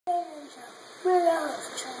show. We're the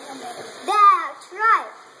host, Trey. I'm Daylen. That's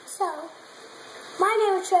right. So, my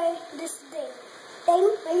name is Trey. This is Daylen.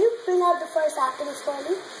 Daylen, may you bring out the first Optimus for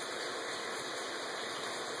me?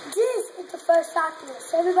 This is the first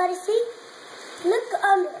Optimus. Everybody see? Look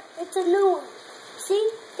under. It's a new one. See?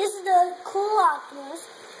 This is the cool Optimus.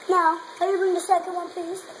 Now, can you bring the second one,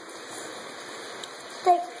 please?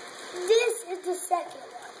 Thank you. This is the second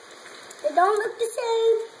one. They don't look the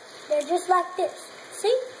same. They're just like this.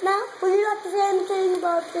 See? Now, would you like to say anything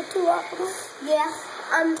about the two Optimus? Yeah.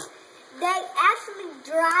 They actually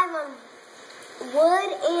drive on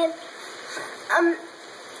wood, and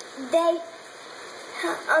they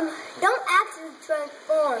don't actually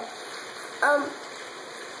transform.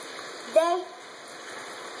 They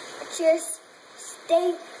just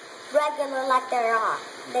stay regular like they are.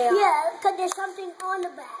 Yeah, because there's something on the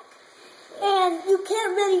back. And you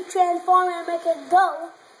can't really transform it and make it go.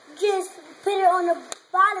 Just put it on the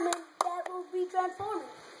bottom and that will be transforming.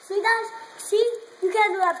 See guys? See? You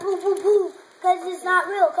can't do that poof, poof, poof. Because it's not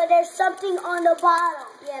real. Because there's something on the bottom.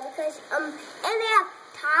 Yeah, because, and they have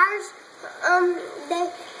tires.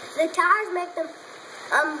 The tires make them,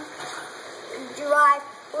 drive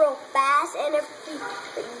real fast. And if you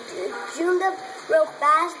zoom them real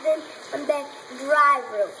fast, then they drive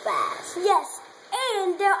real fast. Yes.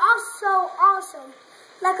 And they're also awesome.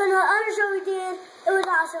 Like on the other show we did, it was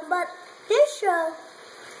awesome. But this show,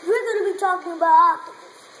 we're going to be talking about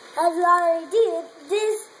Optimus. As we already did,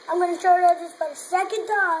 this, I'm going to show you this for the second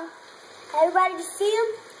time. Everybody just see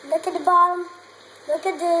them? Look at the bottom. Look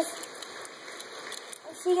at this.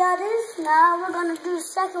 See how this? Now we're going to do the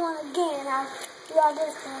second one again. Now, see how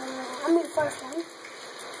this one. I mean the first one.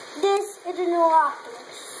 This is the new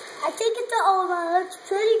Optimus. I think it's the old one. It looks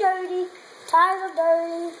pretty dirty. Tires are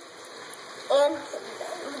dirty. And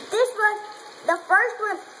this one, the first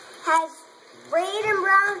one has red and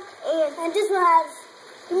brown, and this one has,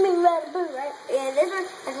 you mean red and blue, right? Yeah, this one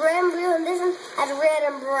has red and blue, and this one has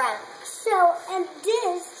red and brown. So, and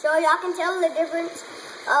this, so y'all can tell the difference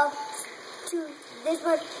of two. This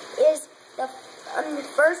one is the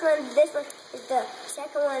first one, this one is the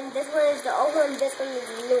second one, this one is the old one, this one is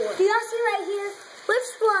the new one. Do y'all see right here?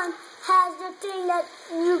 Which one has the thing that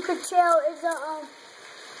you could tell is a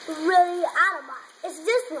really Autobot? It's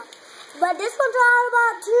this one. But this one's an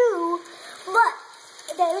Autobot too. But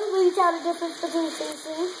they don't really tell the difference between these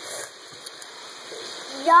things.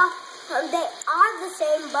 Yeah, they are the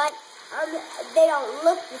same, but they don't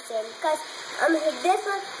look the same. Because this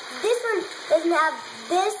one doesn't have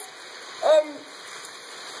this, and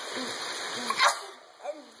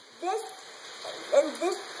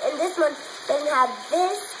this one doesn't have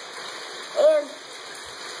this, and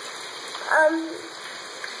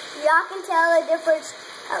y'all can tell the difference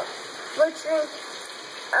between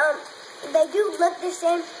they do look the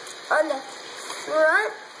same on the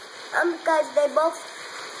front, because they both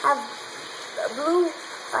have blue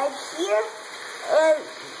right here,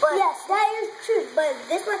 but yes, that is true. But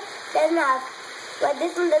this one doesn't have,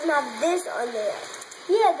 this on there.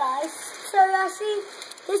 Yeah, guys. So y'all see,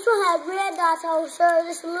 this one has red dots. I'll show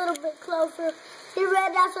this a little bit closer. See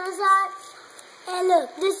red dots on the side? And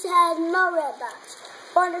look, this has no red dots.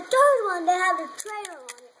 But on the third one, they have the trailer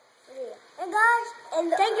on it. Yeah. And guys,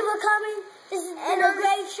 thank you for coming. This has been a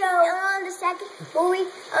great show. And on the second movie,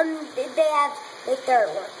 they have the third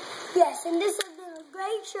one. Yes, and this has been a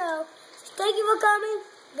great show. Thank you for coming.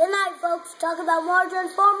 Good night, folks. Talk about more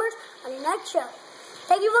Transformers on the next show.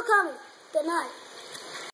 Thank you for coming. Good night.